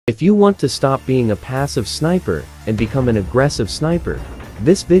If you want to stop being a passive sniper and become an aggressive sniper,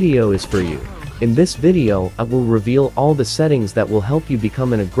 this video is for you. In this video, I will reveal all the settings that will help you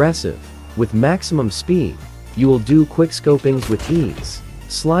become an aggressive. With maximum speed, you will do quickscopings with ease,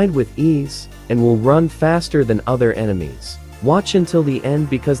 slide with ease, and will run faster than other enemies. Watch until the end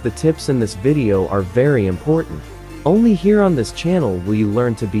because the tips in this video are very important. Only here on this channel will you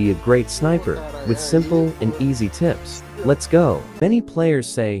learn to be a great sniper, with simple and easy tips. Let's go. Many players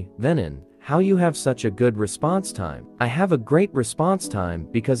say, Venom, how you have such a good response time? I have a great response time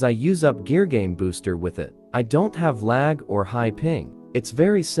because I use up Gear Game Booster with it. I don't have lag or high ping. It's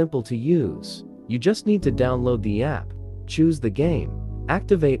very simple to use. You just need to download the app, choose the game,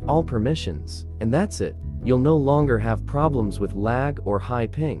 activate all permissions, and that's it. You'll no longer have problems with lag or high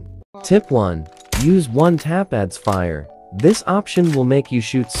ping. Tip 1. Use one tap adds fire. This option will make you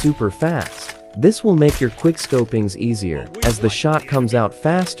shoot super fast. This will make your quickscopings easier, as the shot comes out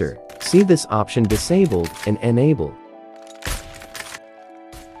faster. See this option disabled and enabled.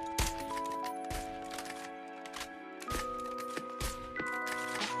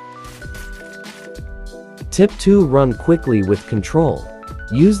 Tip 2. Run quickly with control.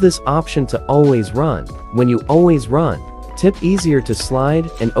 Use this option to always run. When you always run, tip easier to slide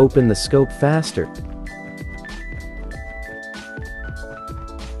and open the scope faster.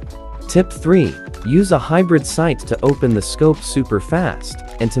 Tip 3. Use a hybrid sight to open the scope super fast,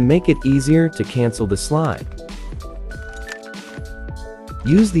 and to make it easier to cancel the slide.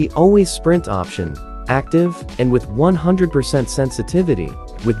 Use the always sprint option, active, and with 100% sensitivity.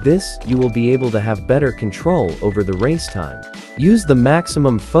 With this, you will be able to have better control over the race time. Use the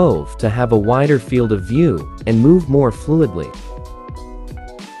maximum FOV to have a wider field of view, and move more fluidly.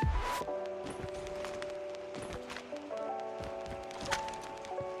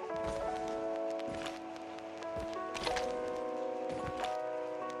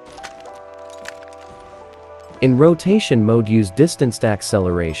 In rotation mode, use distanced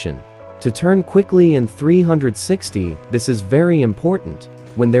acceleration. To turn quickly in 360, this is very important.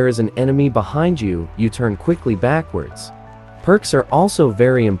 When there is an enemy behind you, you turn quickly backwards. Perks are also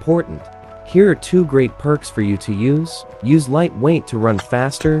very important. Here are 2 great perks for you to use. Use lightweight to run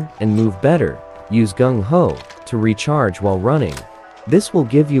faster and move better. Use gung ho to recharge while running. This will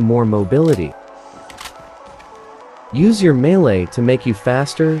give you more mobility. Use your melee to make you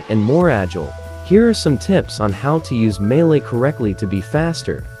faster and more agile. Here are some tips on how to use melee correctly to be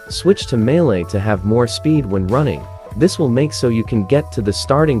faster. Switch to melee to have more speed when running. This will make so you can get to the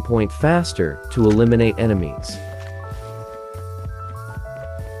starting point faster to eliminate enemies.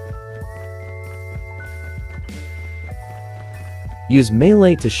 Use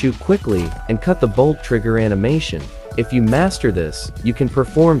melee to shoot quickly and cut the bolt trigger animation. If you master this, you can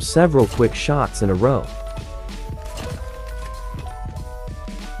perform several quick shots in a row.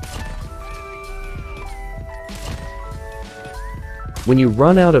 When you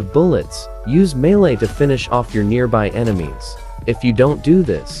run out of bullets, use melee to finish off your nearby enemies. If you don't do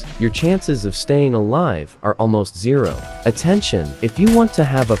this, your chances of staying alive are almost zero. Attention, if you want to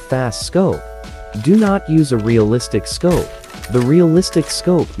have a fast scope, do not use a realistic scope. The realistic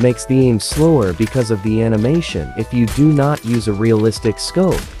scope makes the aim slower because of the animation. If you do not use a realistic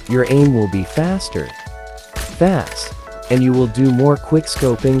scope, your aim will be faster. And you will do more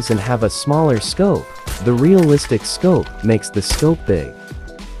quickscopings and have a smaller scope. The realistic scope makes the scope big.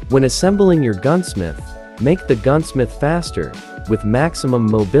 When assembling your gunsmith, make the gunsmith faster, with maximum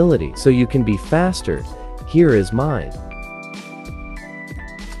mobility so you can be faster. Here is mine.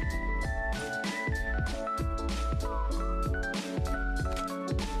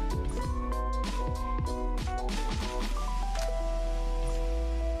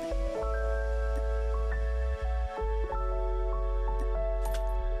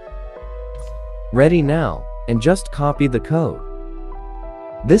 Ready now, and just copy the code.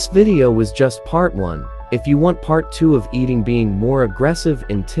 This video was just part 1. If you want part 2 of being more aggressive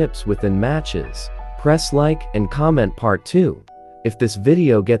in tips within matches, press like and comment part 2. If this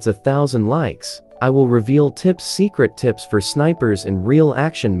video gets 1,000 likes, I will reveal secret tips for snipers in real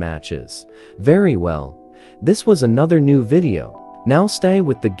action matches. Very well. This was another new video. Now stay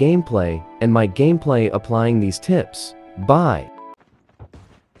with the gameplay and my gameplay applying these tips. Bye.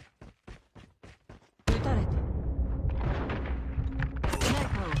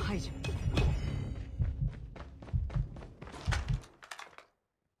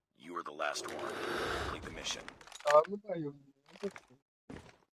 You are the last one. Complete the mission.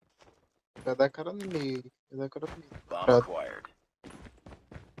 Bomb acquired.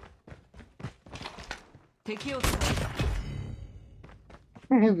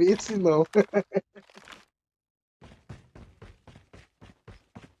 Vê se não.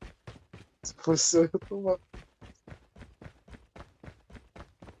 Se fosse eu tomava.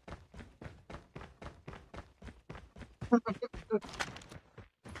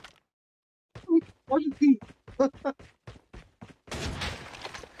 Pode vir.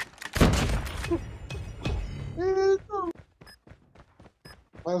 Eita.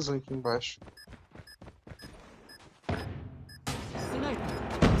 Mais um aqui embaixo. It's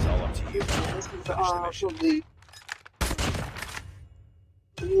all up to you now. Finish the mission. Joguei.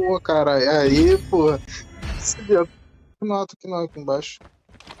 Pô, caralho. Aí, porra. Subiu. Aqui não, aqui embaixo.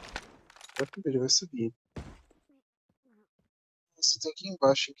 Vai subir, ele vai subir. Você tem aqui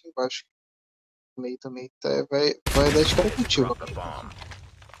embaixo, aqui embaixo. No meio também. Tá, vai dar de cara contigo. Drop the bomb.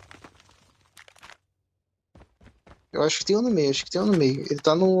 Eu acho que tem um no meio, acho que tem um no meio. Ele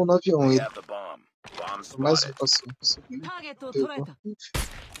tá no avião, We ele. have the bomb. Bomb Mais um spotted. passou. Subiu. ターゲットを Pegou. 捉えた。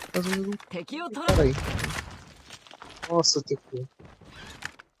 Mais um. 敵を捉え Caralho. Nossa, teu.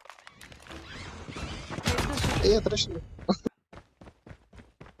 Ei, atrás dele.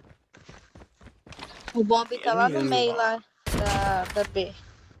 O bomb tá lá no Ih. meio lá da B.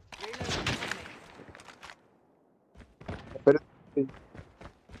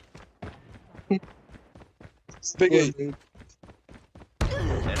 Peguei. Enemy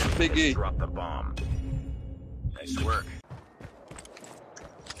Peguei. has dropped the bomb. Nice work.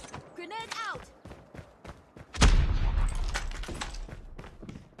 Grenade out.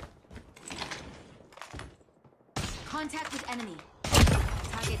 Contact with enemy.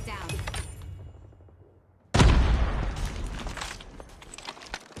 Target down.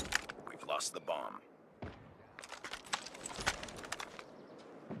 We've lost the bomb.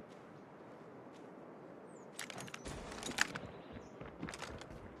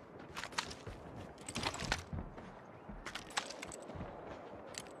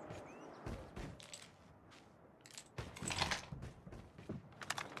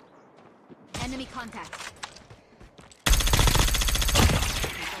 Enemy contact.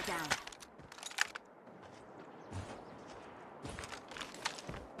 Go down.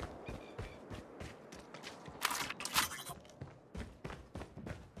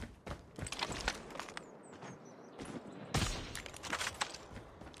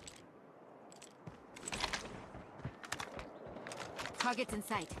 Targets in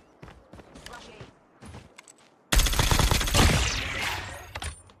sight.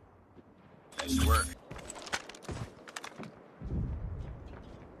 Nice work.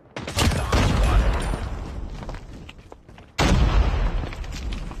 Bomb spotted.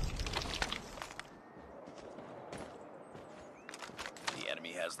 The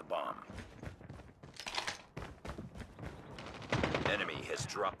enemy has the bomb. Enemy has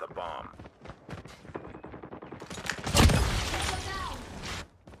dropped the bomb.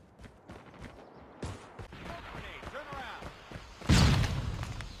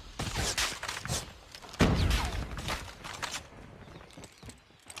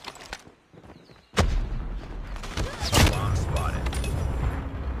 Bomb spotted.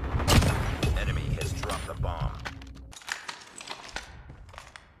 Enemy has dropped the bomb.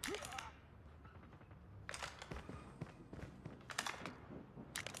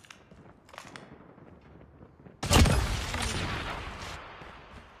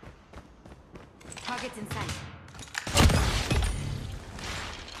 Targets in sight.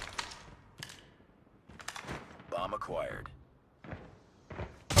 Bomb acquired.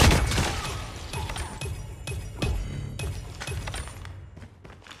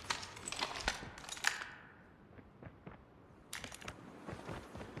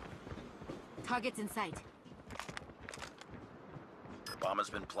 Targets in sight. The bomb has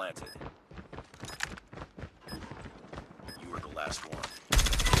been planted. You were the last one.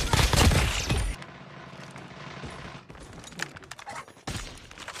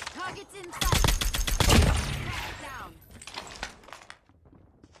 Targets in sight. Down.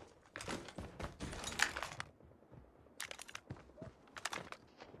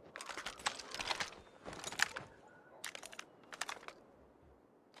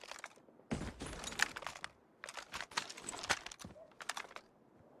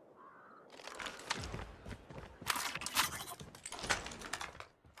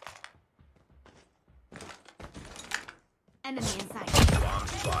 Enemy in sight. Bomb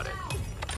spotted.